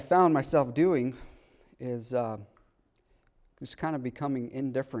found myself doing is just kind of becoming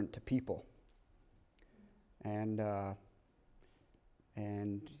indifferent to people, and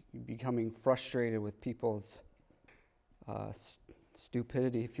becoming frustrated with people's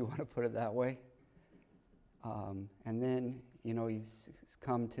stupidity, if you want to put it that way. And then, he's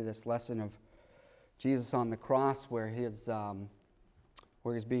come to this lesson of Jesus on the cross, where he's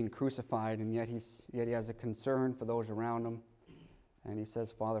being crucified, and yet he has a concern for those around him, and he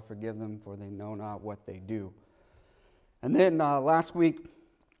says, "Father, forgive them, for they know not what they do." And then last week,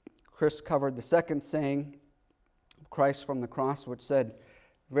 Chris covered the second saying of Christ from the cross, which said,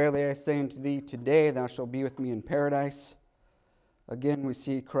 "Verily I say unto thee, today thou shalt be with me in paradise." Again, we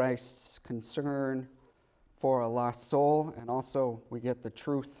see Christ's concern for a lost soul, and also we get the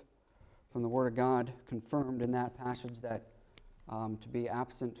truth from the Word of God confirmed in that passage that to be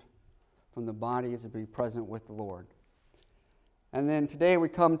absent from the body is to be present with the Lord. And then today we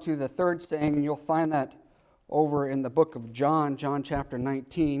come to the third saying, and you'll find that over in the book of John, John chapter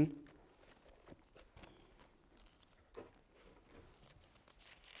 19.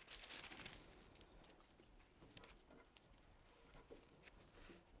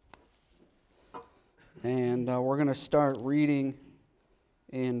 And we're going to start reading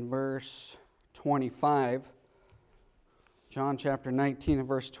in verse 25. John chapter 19 and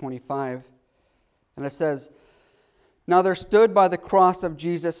verse 25. And it says, "Now there stood by the cross of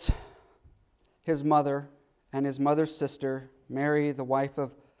Jesus his mother and his mother's sister, Mary the wife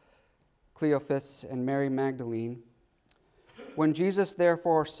of Cleophas and Mary Magdalene. When Jesus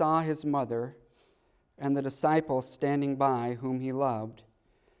therefore saw his mother and the disciple standing by whom he loved,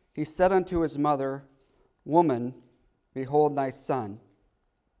 he said unto his mother, Woman, behold thy son.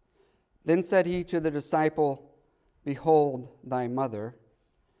 Then said he to the disciple, Behold thy mother.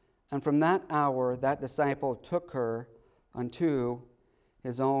 And from that hour that disciple took her unto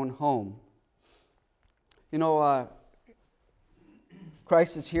his own home."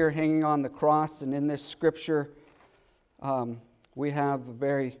 Christ is here hanging on the cross, and in this scripture we have a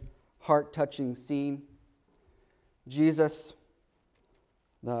very heart-touching scene. Jesus,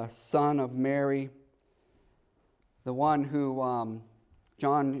 the son of Mary, the one who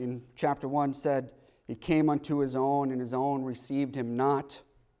John in chapter 1 said he came unto his own, and his own received him not,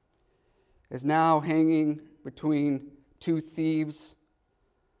 is now hanging between two thieves,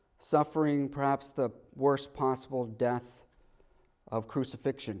 suffering perhaps the worst possible death of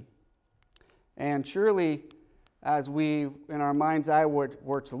crucifixion. And surely, as we, in our mind's eye,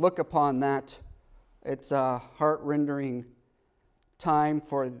 were to look upon that, it's a heart-rending time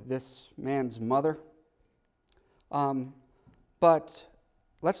for this man's mother. But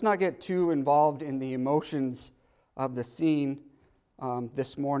let's not get too involved in the emotions of the scene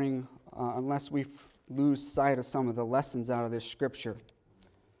this morning unless we lose sight of some of the lessons out of this scripture.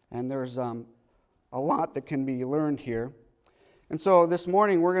 And there's a lot that can be learned here. And so this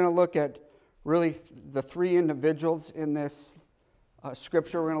morning we're going to look at really the three individuals in this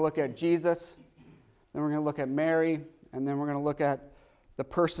scripture. We're going to look at Jesus, then we're going to look at Mary, and then we're going to look at the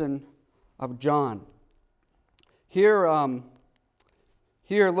person of John. Here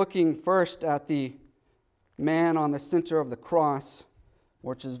looking first at the man on the center of the cross,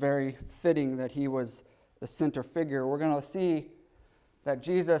 which is very fitting that he was the center figure, we're going to see that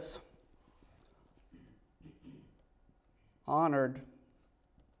Jesus honored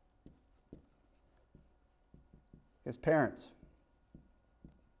his parents.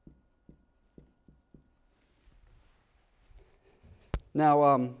 Now,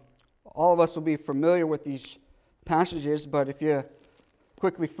 all of us will be familiar with these passages, but if you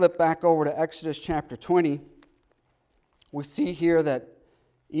quickly flip back over to Exodus chapter 20, we see here that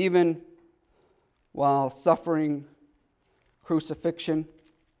even while suffering crucifixion,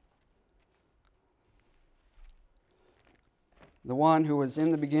 the one who was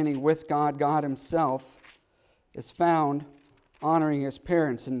in the beginning with God, God himself, is found honoring his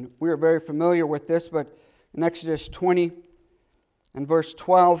parents. And we are very familiar with this, but in Exodus 20 and verse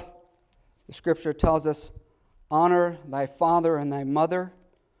 12, the scripture tells us, Honor thy father and thy mother,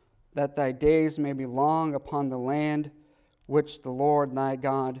 that thy days may be long upon the land which the Lord thy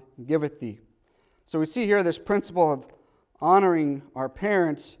God giveth thee. So we see here this principle of honoring our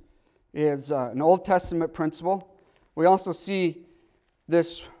parents is an Old Testament principle. We also see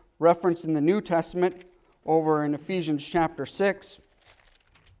this reference in the New Testament over in Ephesians chapter 6.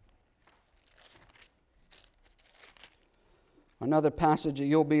 Another passage that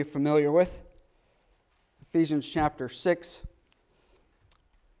you'll be familiar with. Ephesians chapter 6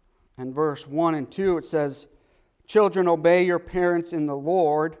 and verse 1 and 2, it says, Children, obey your parents in the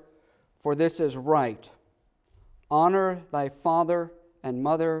Lord, for this is right. Honor thy father and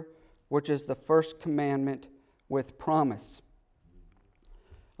mother, which is the first commandment with promise.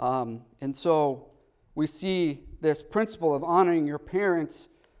 And so we see this principle of honoring your parents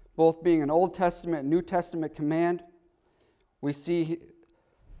both being an Old Testament and New Testament command. We see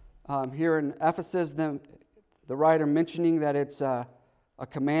here in Ephesus the writer mentioning that it's a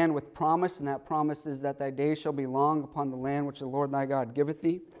command with promise, and that promise is that thy days shall be long upon the land which the Lord thy God giveth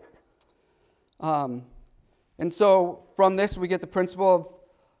thee. And so from this we get the principle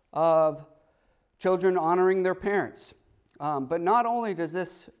of children honoring their parents. But not only does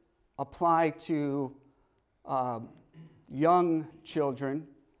this apply to young children,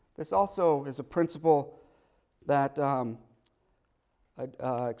 this also is a principle that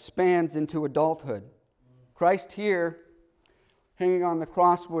expands into adulthood. Christ here, hanging on the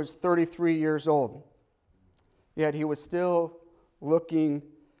cross, was 33 years old, yet he was still looking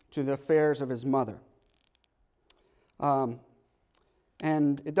to the affairs of his mother.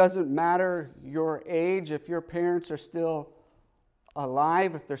 And it doesn't matter your age, if your parents are still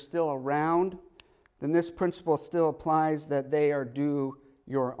alive, if they're still around, then this principle still applies that they are due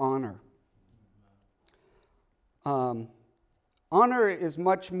your honor. Honor is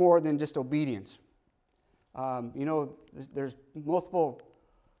much more than just obedience. There's multiple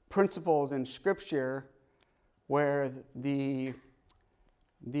principles in Scripture where the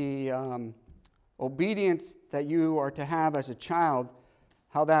obedience that you are to have as a child,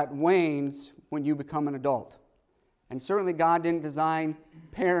 how that wanes when you become an adult. And certainly God didn't design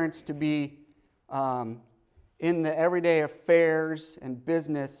parents to be in the everyday affairs and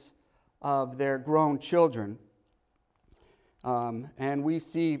business of their grown children. And we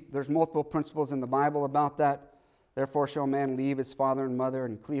see there's multiple principles in the Bible about that. Therefore shall a man leave his father and mother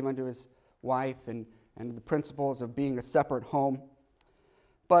and cleave unto his wife, and the principles of being a separate home.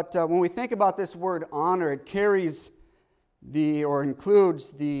 But when we think about this word honor, it carries or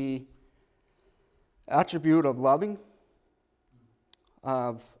includes the attribute of loving,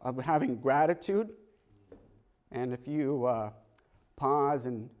 of having gratitude. And if you pause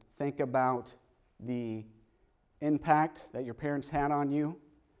and think about the impact that your parents had on you,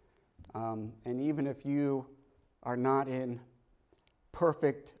 and even if you are not in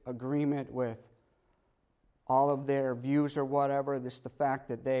perfect agreement with all of their views or whatever, just the fact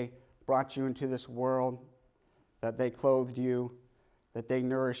that they brought you into this world, that they clothed you, that they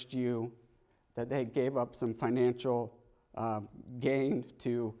nourished you, that they gave up some financial gain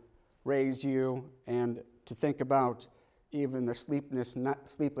to raise you, and to think about even the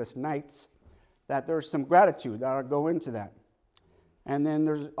sleepless nights, that there's some gratitude that ought to go into that. And then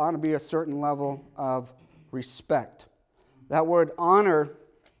there ought to be a certain level of respect. That word honor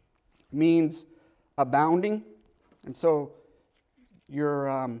means abounding, and so your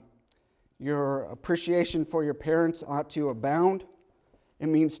appreciation for your parents ought to abound. It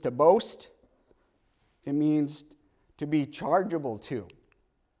means to boast. It means to be chargeable to.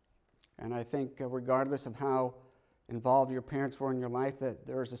 And I think regardless of how involved your parents were in your life, that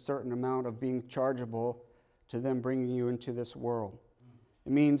there's a certain amount of being chargeable to them bringing you into this world.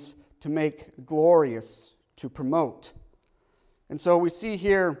 It means to make glorious, to promote. And so we see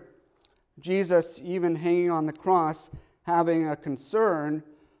here Jesus, even hanging on the cross, having a concern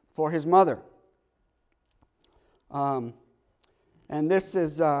for his mother. And this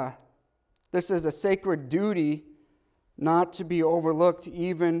is a sacred duty not to be overlooked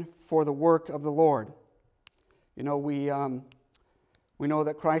even for the work of the Lord. We know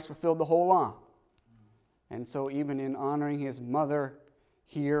that Christ fulfilled the whole law. And so even in honoring his mother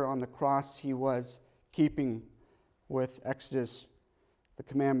here on the cross, he was keeping with Exodus, the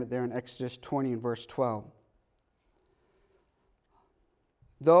commandment there in Exodus 20 and verse 12.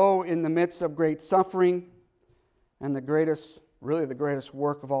 Though in the midst of great suffering and the greatest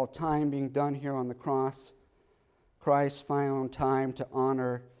work of all time being done here on the cross, Christ found time to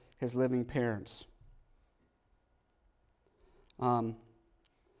honor his living parents. And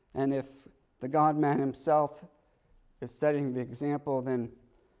if the God-man himself is setting the example then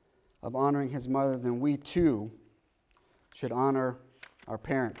of honoring his mother, then we too should honor our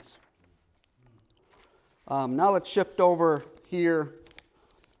parents. Now let's shift over here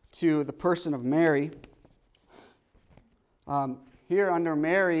to the person of Mary. Here under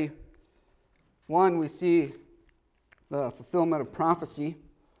Mary, we see the fulfillment of prophecy.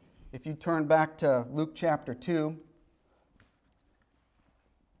 If you turn back to Luke chapter 2,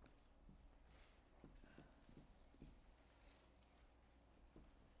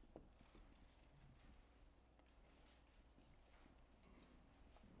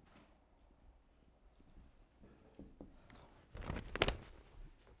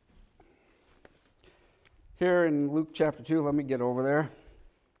 Here in Luke chapter 2, let me get over there.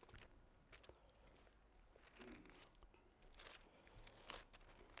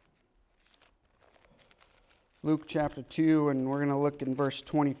 Luke chapter 2, and we're going to look in verse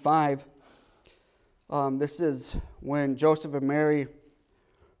 25. This is when Joseph and Mary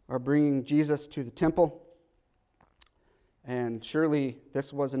are bringing Jesus to the temple. And surely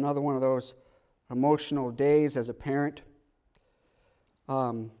this was another one of those emotional days as a parent.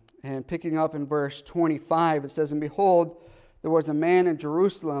 And picking up in verse 25, it says, "And behold, there was a man in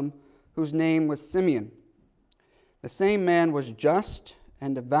Jerusalem whose name was Simeon. The same man was just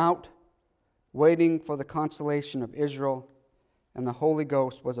and devout, waiting for the consolation of Israel, and the Holy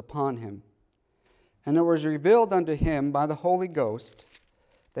Ghost was upon him. And it was revealed unto him by the Holy Ghost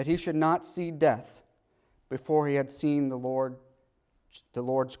that he should not see death before he had seen the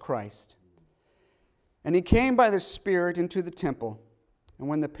Lord's Christ. And he came by the Spirit into the temple. And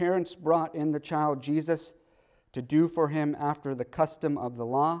when the parents brought in the child Jesus to do for him after the custom of the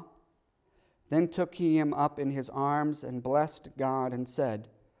law, then took he him up in his arms and blessed God and said,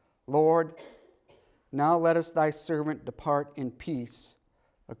 Lord, now lettest thy servant depart in peace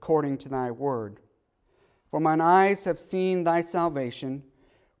according to thy word. For mine eyes have seen thy salvation,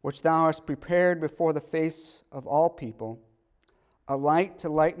 which thou hast prepared before the face of all people, a light to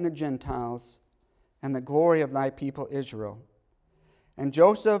lighten the Gentiles, and the glory of thy people Israel. And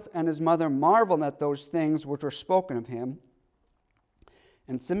Joseph and his mother marveled at those things which were spoken of him.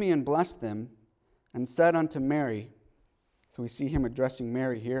 And Simeon blessed them, and said unto Mary," so we see him addressing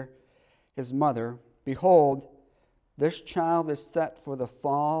Mary here, his mother, "Behold, this child is set for the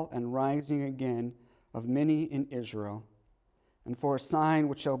fall and rising again of many in Israel, and for a sign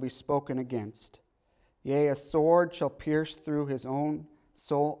which shall be spoken against. Yea, a sword shall pierce through his own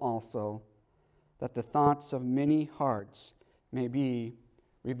soul also, that the thoughts of many hearts may be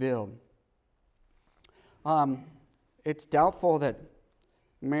revealed." It's doubtful that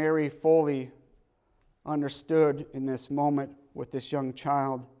Mary fully understood in this moment with this young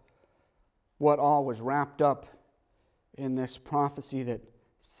child what all was wrapped up in this prophecy that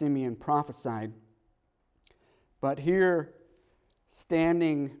Simeon prophesied. But here,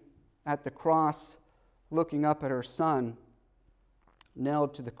 standing at the cross, looking up at her son,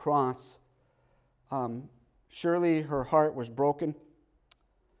 nailed to the cross, surely her heart was broken.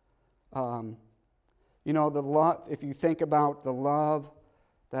 The love, if you think about the love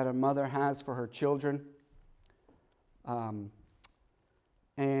that a mother has for her children, and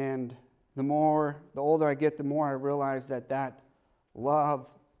the older I get, the more I realize that love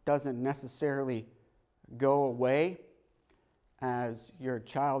doesn't necessarily go away as your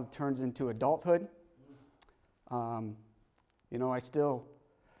child turns into adulthood. I still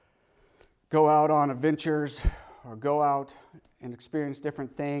go out on adventures or go out and experience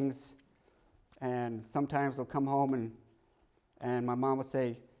different things, and sometimes they'll come home and my mom will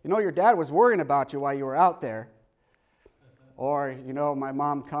say, your dad was worrying about you while you were out there. Or, my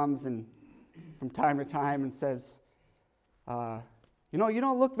mom comes and from time to time and says, you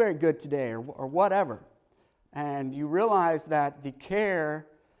don't look very good today, or whatever. And you realize that the care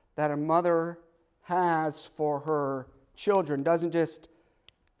that a mother has for her children doesn't just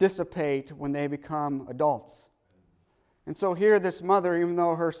dissipate when they become adults. And so here this mother, even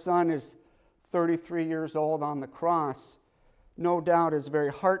though her son is 33 years old on the cross, no doubt is very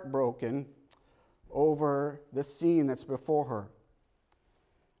heartbroken over the scene that's before her.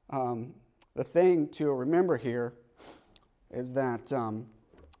 The thing to remember here is that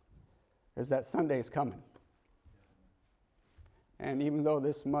Sunday is coming. And even though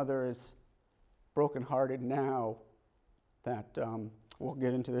this mother is brokenhearted now, that we'll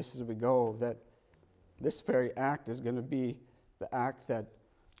get into this as we go, that this very act is going to be the act that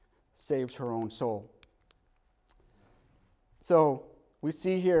saves her own soul. So we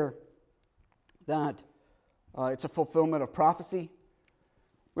see here that it's a fulfillment of prophecy.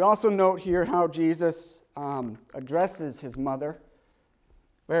 We also note here how Jesus addresses his mother.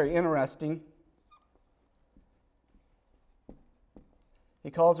 Very interesting. He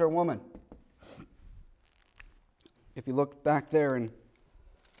calls her woman. If you look back there in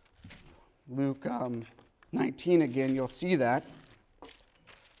Luke 19 again, you'll see that.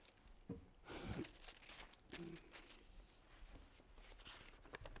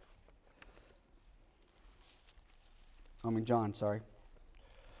 John, sorry.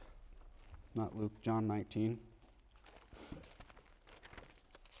 Not Luke, John 19.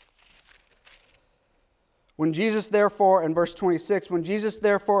 When Jesus therefore, in verse 26, when Jesus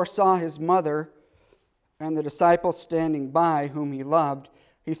therefore saw his mother and the disciple standing by, whom he loved,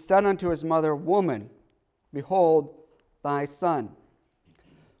 he said unto his mother, Woman, behold thy son.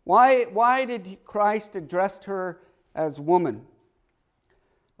 Why did Christ address her as woman?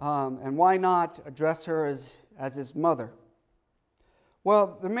 And why not address her as his mother?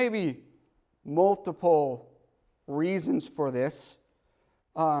 Well, there may be multiple reasons for this.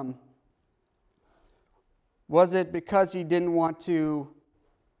 Was it because he didn't want to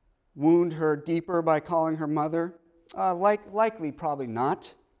wound her deeper by calling her mother? Likely, probably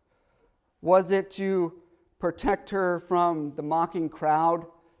not. Was it to protect her from the mocking crowd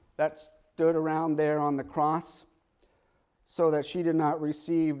that stood around there on the cross so that she did not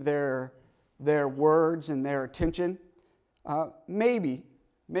receive their words and their attention? Maybe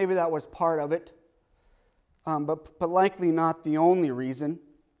that was part of it, but likely not the only reason.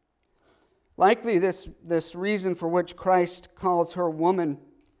 Likely this reason for which Christ calls her woman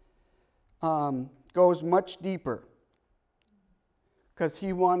goes much deeper, because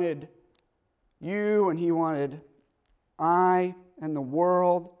he wanted you and he wanted I and the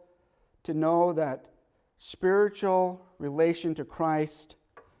world to know that spiritual relation to Christ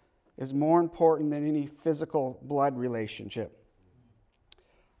is more important than any physical blood relationship.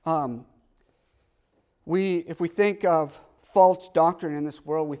 If we think of false doctrine in this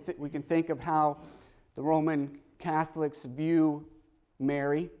world, we can think of how the Roman Catholics view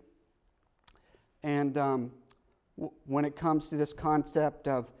Mary. And when it comes to this concept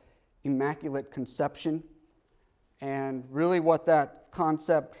of immaculate conception, and really what that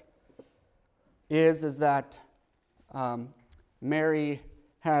concept is that Mary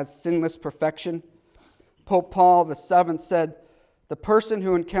has sinless perfection. Pope Paul VII said, "The person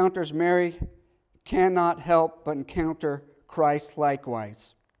who encounters Mary cannot help but encounter Christ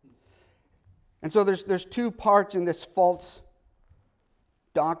likewise." And so there's two parts in this false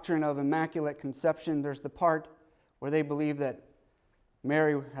doctrine of immaculate conception. There's the part where they believe that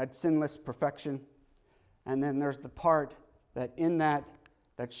Mary had sinless perfection, and then there's the part that in that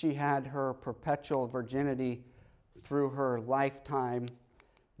she had her perpetual virginity through her lifetime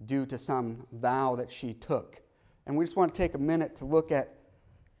due to some vow that she took. And we just want to take a minute to look at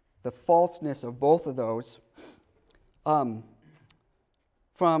the falseness of both of those. From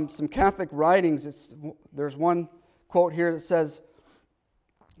some Catholic writings, there's one quote here that says,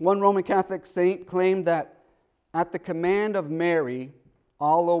 one Roman Catholic saint claimed that at the command of Mary,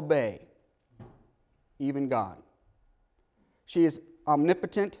 all obey, even God. She is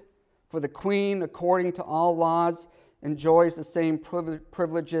omnipotent, for the queen, according to all laws, enjoys the same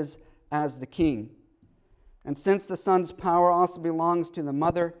privileges as the king. And since the son's power also belongs to the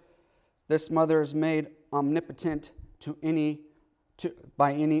mother, this mother is made omnipotent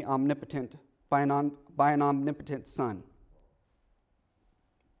by an omnipotent son.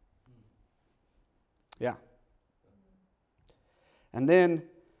 Yeah. And then,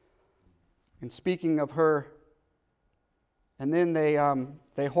 in speaking of her, and then they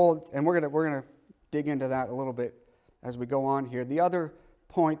hold, and we're gonna dig into that a little bit as we go on here. The other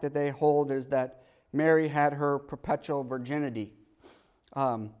point that they hold is that Mary had her perpetual virginity.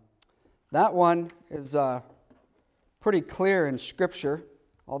 That one is pretty clear in Scripture,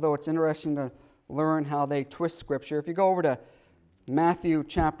 although it's interesting to learn how they twist Scripture. If you go over to Matthew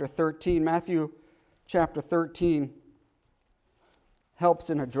chapter 13, Matthew chapter 13 helps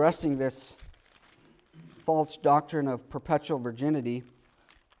in addressing this false doctrine of perpetual virginity.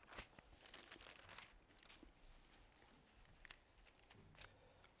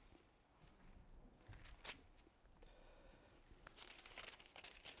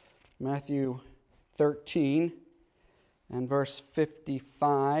 Matthew 13 and verse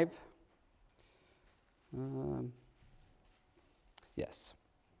 55. Yes.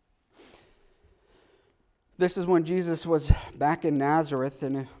 This is when Jesus was back in Nazareth,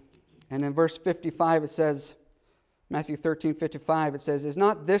 and in verse 55 it says, Matthew 13:55, it says, "Is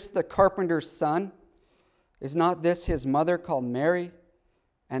not this the carpenter's son? Is not this his mother called Mary,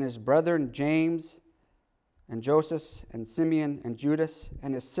 and his brethren James and Joseph and Simeon and Judas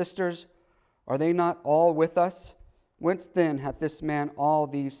and his sisters? Are they not all with us? Whence then hath this man all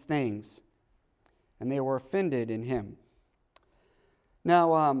these things?" And they were offended in him.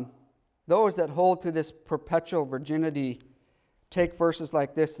 Now, those that hold to this perpetual virginity take verses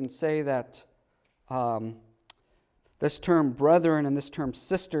like this and say that this term brethren and this term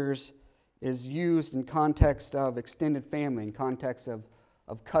sisters is used in context of extended family, in context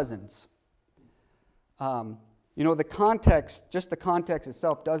of cousins. The context, just the context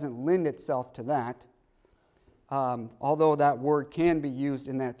itself doesn't lend itself to that, although that word can be used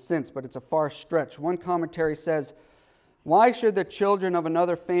in that sense, but it's a far stretch. One commentary says, "Why should the children of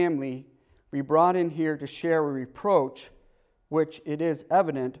another family be brought in here to share a reproach, which it is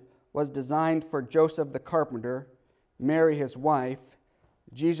evident was designed for Joseph the carpenter, Mary his wife,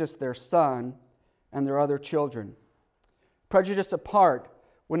 Jesus their son, and their other children. Prejudice apart,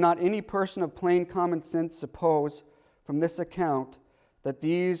 would not any person of plain common sense suppose from this account that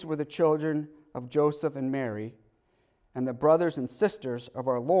these were the children of Joseph and Mary, and the brothers and sisters of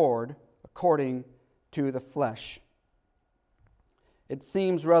our Lord according to the flesh? It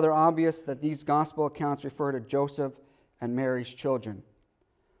seems rather obvious that these gospel accounts refer to Joseph and Mary's children.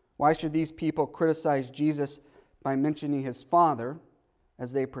 Why should these people criticize Jesus by mentioning his father,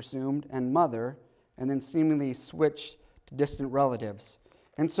 as they presumed, and mother, and then seemingly switch to distant relatives?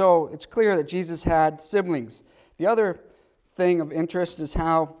 And so it's clear that Jesus had siblings. The other thing of interest is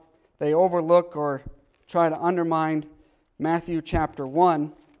how they overlook or try to undermine Matthew chapter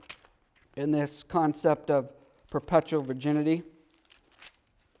 1 in this concept of perpetual virginity.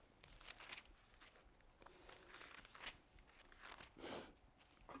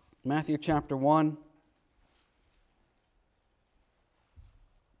 Matthew chapter 1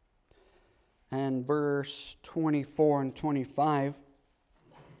 and verse 24 and 25.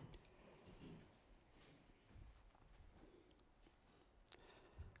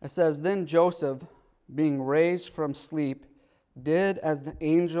 It says, "Then Joseph, being raised from sleep, did as the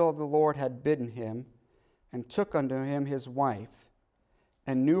angel of the Lord had bidden him, and took unto him his wife,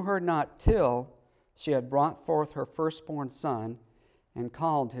 and knew her not till she had brought forth her firstborn son, and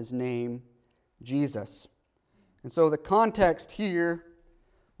called his name Jesus." And so the context here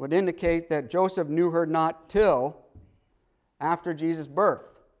would indicate that Joseph knew her not till after Jesus'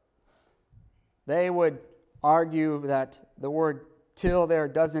 birth. They would argue that the word till there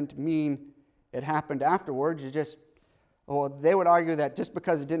doesn't mean it happened afterwards. They would argue that just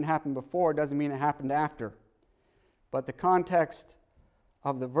because it didn't happen before doesn't mean it happened after. But the context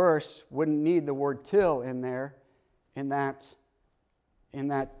of the verse wouldn't need the word till in there in that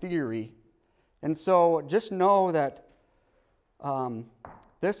theory. And so just know that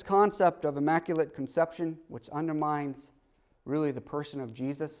this concept of immaculate conception, which undermines really the person of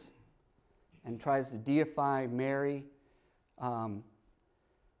Jesus and tries to deify Mary,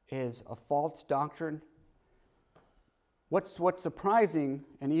 is a false doctrine. What's surprising,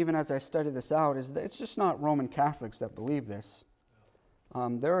 and even as I study this out, is that it's just not Roman Catholics that believe this.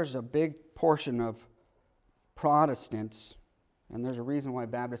 There is a big portion of Protestants, and there's a reason why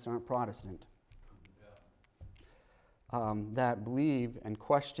Baptists aren't Protestant, that believe and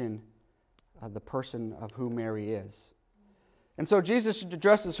question the person of who Mary is. And so Jesus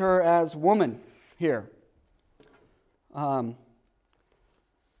addresses her as woman here,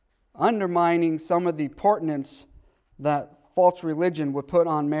 undermining some of the pertinence that false religion would put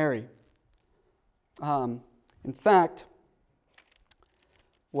on Mary. In fact,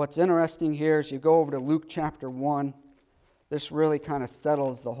 what's interesting here is you go over to Luke chapter 1. This really kind of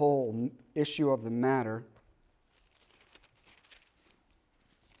settles the whole issue of the matter.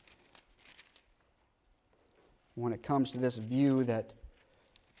 When it comes to this view that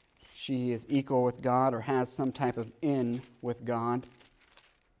she is equal with God or has some type of in with God.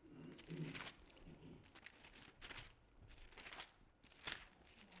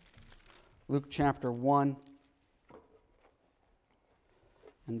 Luke chapter 1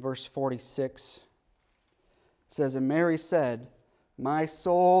 and verse 46 says, "And Mary said, My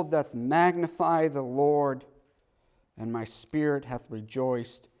soul doth magnify the Lord, and my spirit hath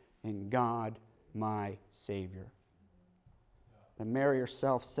rejoiced in God my Savior." And Mary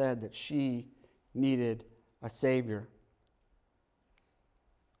herself said that she needed a Savior.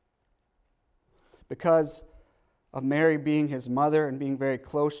 Because of Mary being his mother and being very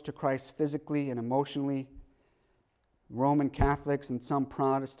close to Christ physically and emotionally, Roman Catholics and some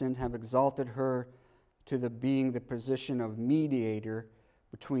Protestants have exalted her to being the position of mediator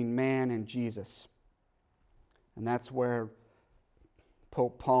between man and Jesus. And that's where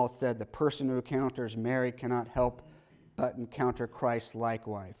Pope Paul said the person who encounters Mary cannot help but encounter Christ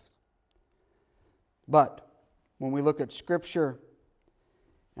likewise. But when we look at Scripture,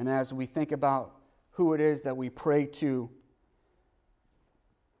 and as we think about who it is that we pray to,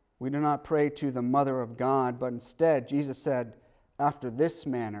 we do not pray to the Mother of God, but instead Jesus said, "After this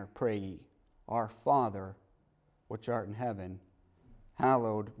manner pray ye, Our Father, which art in heaven,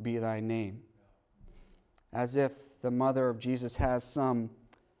 hallowed be thy name." As if the mother of Jesus has some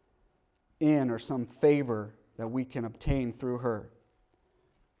in or some favor that we can obtain through her.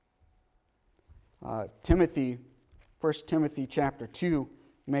 1 Timothy chapter 2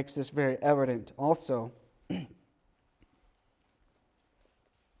 makes this very evident also.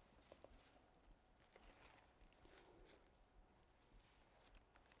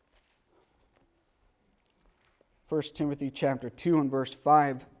 1 Timothy chapter 2 and verse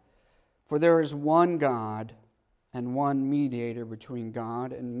 5, "For there is one God and one mediator between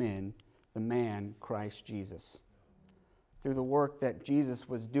God and men, the man Christ Jesus. Through the work that Jesus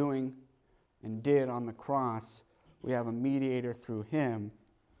was doing and did on the cross, we have a mediator through him.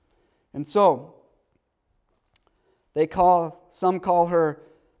 And so, some call her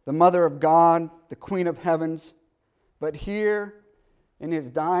the Mother of God, the Queen of Heavens, but here in his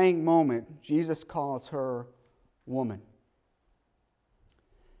dying moment, Jesus calls her woman.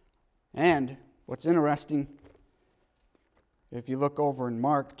 And what's interesting, if you look over in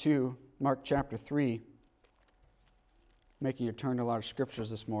Mark chapter 3, making you turn to a lot of scriptures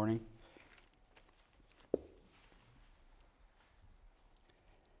this morning.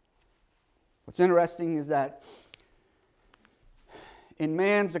 What's interesting is that in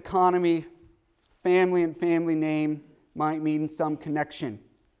man's economy, family and family name might mean some connection,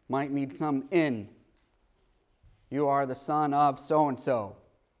 might mean some in. You are the son of so-and-so.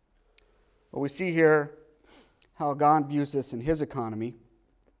 But we see here how God views this in his economy.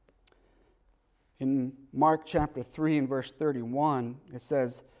 In Mark chapter 3 and verse 31, it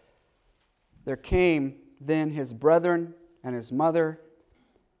says, "There came then his brethren and his mother,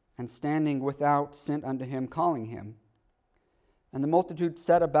 and standing without sent unto him, calling him. And the multitude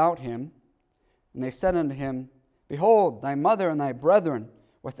sat about him, and they said unto him, Behold, thy mother and thy brethren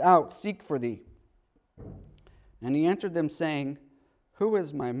without seek for thee. And he answered them, saying, Who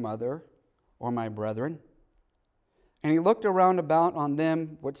is my mother or my brethren? And he looked around about on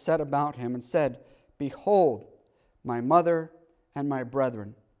them which sat about him, and said, Behold, my mother and my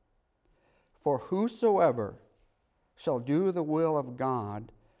brethren. For whosoever shall do the will of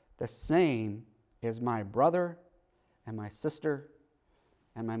God, the same is my brother and my sister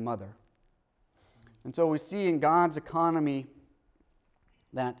and my mother." And so we see in God's economy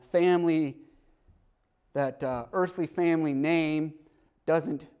that family, that earthly family name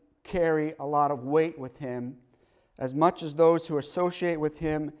doesn't carry a lot of weight with him, as much as those who associate with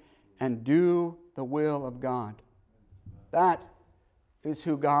him and do the will of God. That is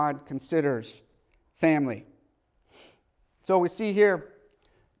who God considers family. So we see here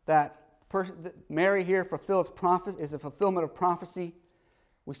that Mary here fulfills prophecy, is a fulfillment of prophecy.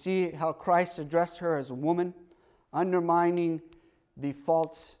 We see how Christ addressed her as a woman, undermining the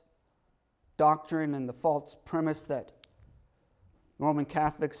false doctrine and the false premise that Roman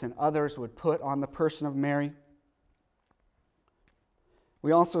Catholics and others would put on the person of Mary.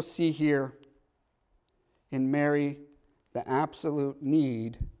 We also see here in Mary the absolute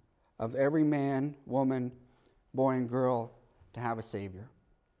need of every man, woman, boy, and girl to have a Savior.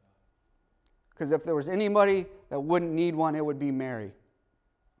 Because if there was anybody that wouldn't need one, it would be Mary.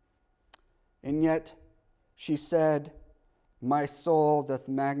 And yet she said, My soul doth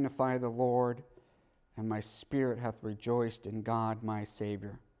magnify the Lord, and my spirit hath rejoiced in God my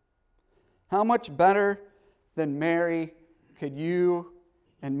Savior. How much better than Mary could you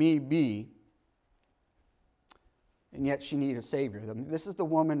and me be? And yet she needed a Savior. This is the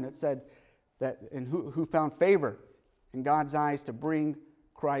woman that said that, and who found favor in God's eyes to bring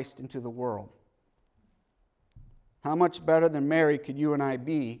Christ into the world. How much better than Mary could you and I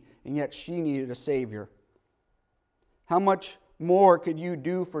be, and yet she needed a Savior? How much more could you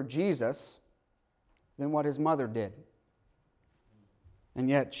do for Jesus than what his mother did? And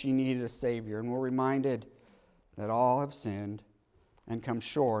yet she needed a Savior. And we're reminded that all have sinned and come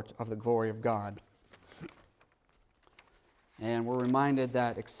short of the glory of God. And we're reminded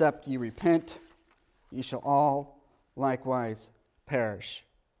that except ye repent, ye shall all likewise perish.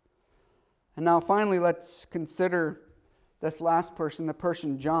 And now finally, let's consider this last person, the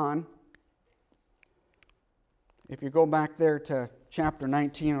person John. If you go back there to chapter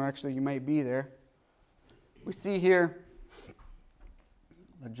 19, or actually you may be there, we see here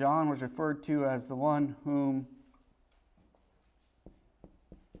that John was referred to as the one whom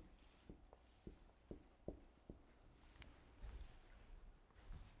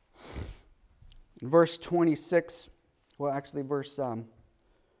in verse 26, verse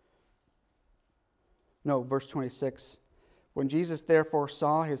 26. When Jesus therefore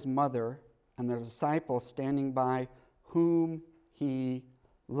saw his mother and the disciple standing by whom he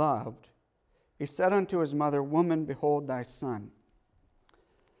loved, he said unto his mother, Woman, behold thy son.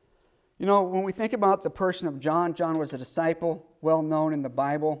 You know, when we think about the person of John, John was a disciple, well known in the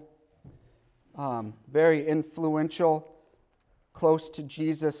Bible, very influential, close to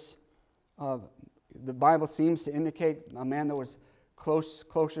Jesus. The Bible seems to indicate a man that was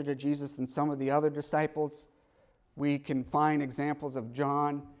closer to Jesus than some of the other disciples. We can find examples of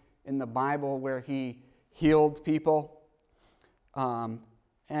John in the Bible where he healed people. And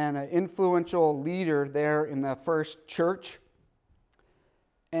an influential leader there in the first church.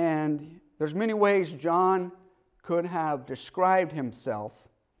 And there's many ways John could have described himself,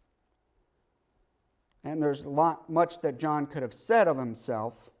 and there's much that John could have said of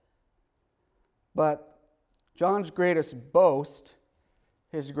himself, but John's greatest boast,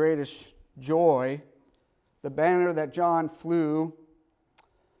 his greatest joy, the banner that John flew,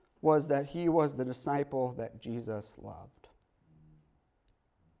 was that he was the disciple that Jesus loved.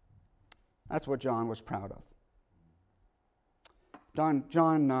 That's what John was proud of.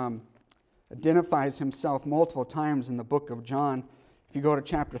 John identifies himself multiple times in the book of John. If you go to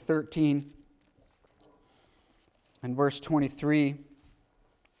chapter 13 and verse 23,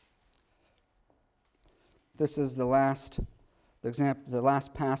 this is the last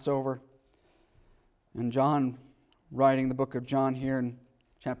Passover. And John, writing the book of John here in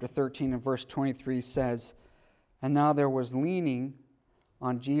chapter 13 and verse 23 says, "And now there was leaning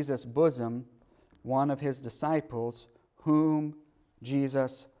on Jesus' bosom one of his disciples, whom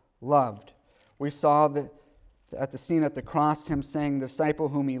Jesus loved." We saw at the scene at the cross him saying, "The disciple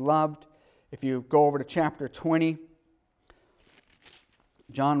whom he loved." If you go over to chapter 20,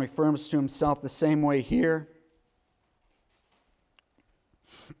 John refers to himself the same way here.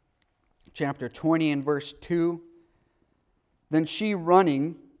 Chapter 20 and verse 2. "Then she,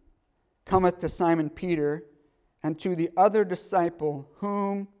 running, cometh to Simon Peter and to the other disciple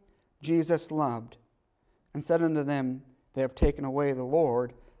whom Jesus loved, and said unto them, They have taken away the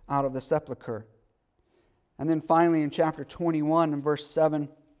Lord out of the sepulchre." And then finally in chapter 21 and verse 7,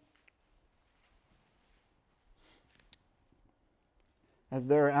 as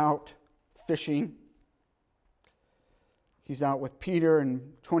they're out fishing, he's out with Peter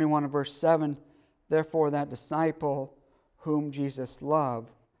in 21 and verse 7, "Therefore that disciple whom Jesus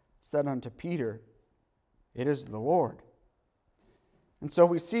loved said unto Peter, It is the Lord." And so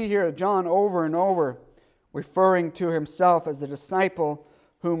we see here John over and over referring to himself as the disciple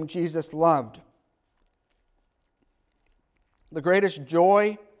whom Jesus loved. The greatest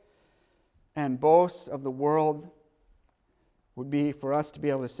joy and boast of the world would be for us to be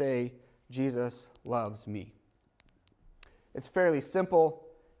able to say, "Jesus loves me." It's fairly simple,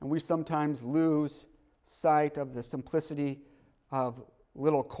 and we sometimes lose sight of the simplicity of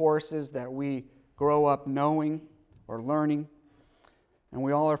little courses that we grow up knowing or learning. And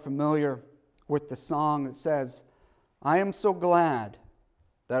we all are familiar with the song that says, "I am so glad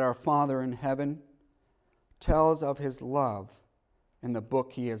that our Father in heaven tells of his love in the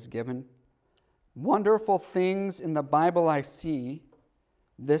book he has given. Wonderful things in the Bible I see.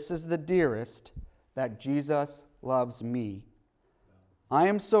 This is the dearest, that Jesus loves me. I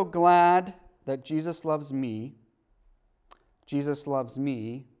am so glad that Jesus loves me. Jesus loves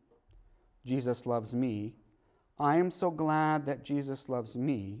me. Jesus loves me. I am so glad that Jesus loves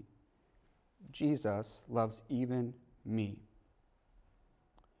me. Jesus loves even me."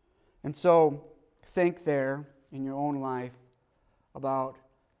 And so think there in your own life about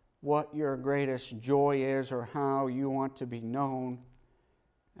what your greatest joy is or how you want to be known.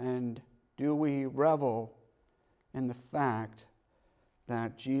 And do we revel in the fact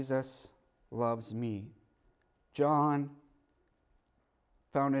that Jesus loves me? John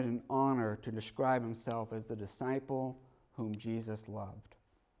found it an honor to describe himself as the disciple whom Jesus loved.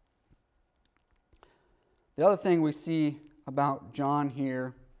 The other thing we see about John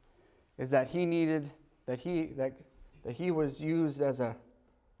here is that he was used as a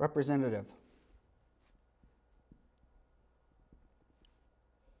representative.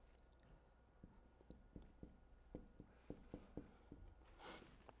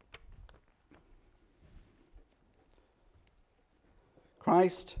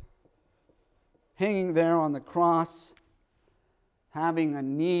 Christ, hanging there on the cross, having a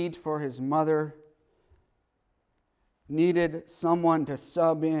need for his mother, needed someone to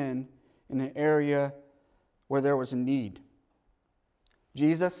sub in an area where there was a need.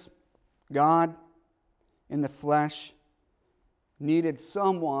 Jesus, God in the flesh, needed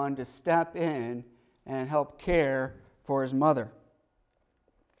someone to step in and help care for his mother.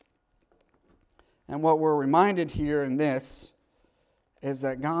 And what we're reminded here in this is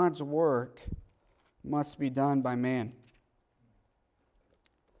that God's work must be done by man.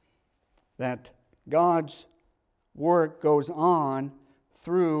 That God's work goes on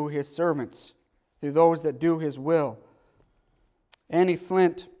through his servants, through those that do his will. Annie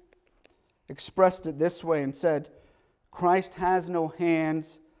Flint expressed it this way and said, "Christ has no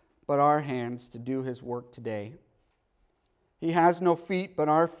hands but our hands to do his work today. He has no feet but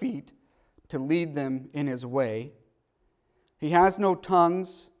our feet to lead them in his way. He has no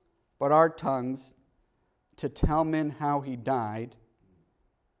tongues but our tongues to tell men how he died.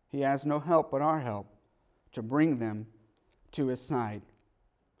 He has no help but our help to bring them to his side."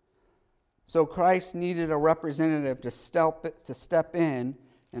 So Christ needed a representative to step in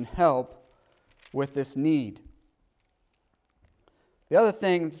and help with this need. The other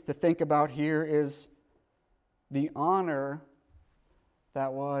thing to think about here is the honor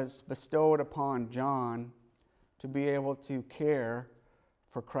that was bestowed upon John to be able to care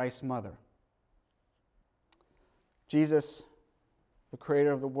for Christ's mother. Jesus, the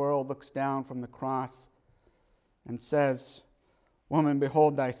creator of the world, looks down from the cross and says, "Woman,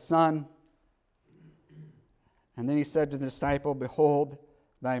 behold thy son." And then he said to the disciple, "Behold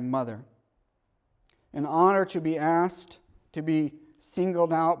thy mother." An honor to be asked, to be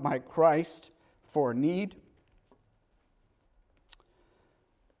singled out by Christ for need.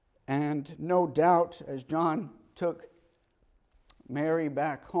 And no doubt, as John took Mary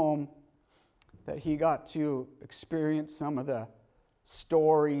back home, that he got to experience some of the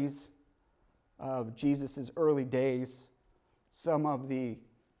stories of Jesus' early days, some of the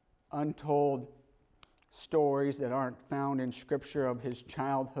untold stories that aren't found in Scripture of his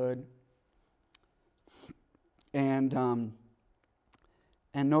childhood. And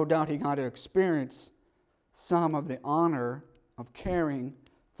no doubt he got to experience some of the honor of caring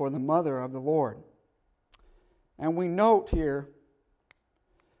for the mother of the Lord. And we note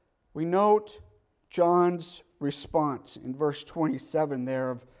John's response in verse 27 there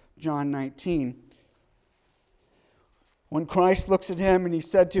of John 19. When Christ looks at him and he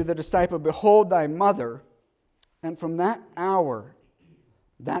said to the disciple, "Behold thy mother," and from that hour,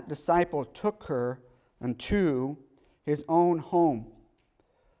 that disciple took her unto his own home.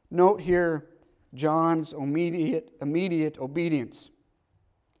 Note here John's immediate obedience.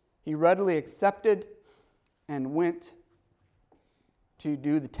 He readily accepted and went to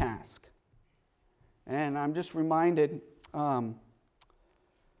do the task. And I'm just reminded,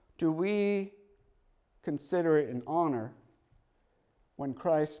 do we consider it an honor when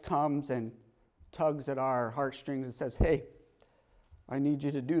Christ comes and tugs at our heartstrings and says, "Hey, I need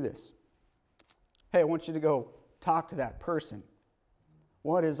you to do this. Hey, I want you to go talk to that person."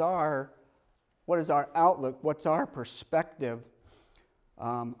 What is our outlook? What's our perspective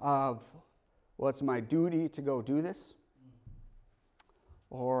of, well, it's my duty to go do this?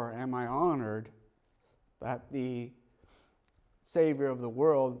 Or am I honored that the Savior of the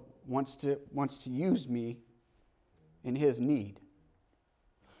world wants to use me in his need?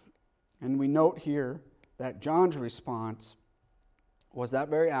 And we note here that John's response was that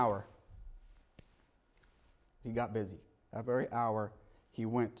very hour. He got busy. That very hour, he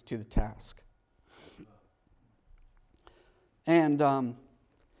went to the task. And,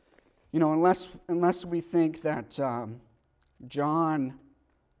 unless we think that John, John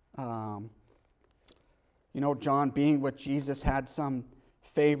being with Jesus had some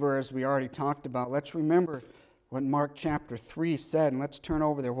favor, as we already talked about, let's remember what Mark chapter 3 said, and let's turn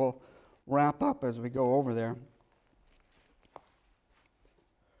over there. We'll wrap up as we go over there.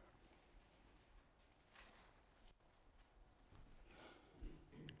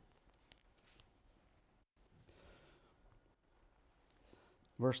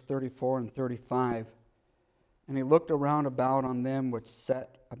 Verse 34 and 35. And he looked around about on them which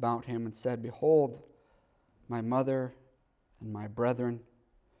sat about him and said, "Behold, my mother and my brethren,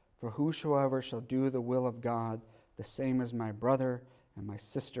 for whosoever shall do the will of God, the same as my brother and my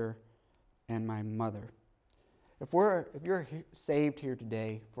sister and my mother." If you're saved here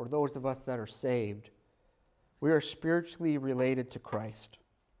today, for those of us that are saved, we are spiritually related to Christ.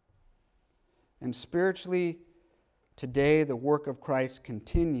 And spiritually, today the work of Christ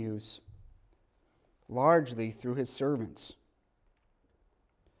continues largely through his servants.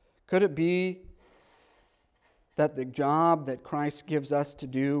 Could it be that the job that Christ gives us to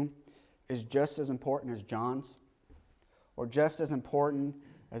do is just as important as John's? Or just as important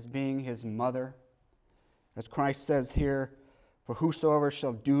as being his mother? As Christ says here, "For whosoever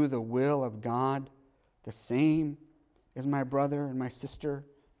shall do the will of God, the same is my brother and my sister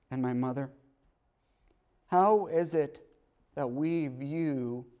and my mother." How is it that we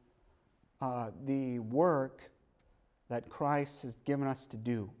view the work that Christ has given us to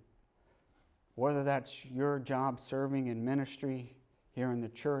do? Whether that's your job serving in ministry here in the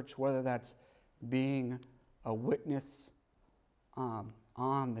church, whether that's being a witness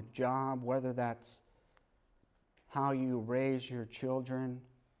on the job, whether that's how you raise your children,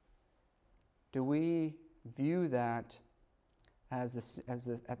 do we view that at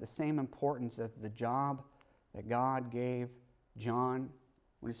the same importance as the job that God gave John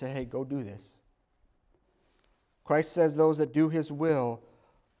when he said, "Hey, go do this"? Christ says those that do his will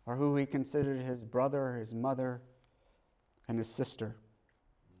are who he considered his brother, his mother, and his sister.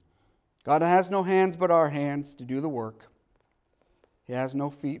 God has no hands but our hands to do the work. He has no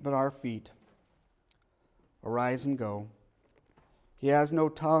feet but our feet. Arise and go. He has no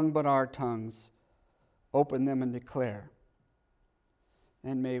tongue but our tongues. Open them and declare.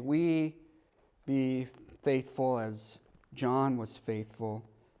 And may we be faithful as John was faithful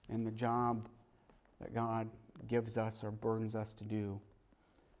in the job that God gives us or burdens us to do,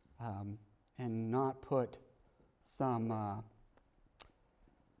 and not put some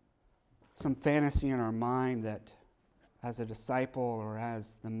fantasy in our mind that as a disciple or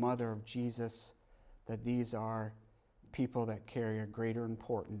as the mother of Jesus, that these are people that carry a greater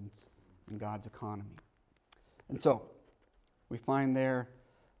importance in God's economy. And so, we find there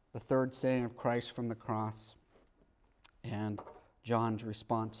the third saying of Christ from the cross and John's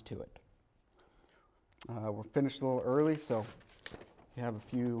response to it. We're finished a little early, so you have a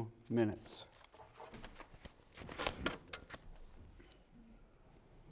few minutes.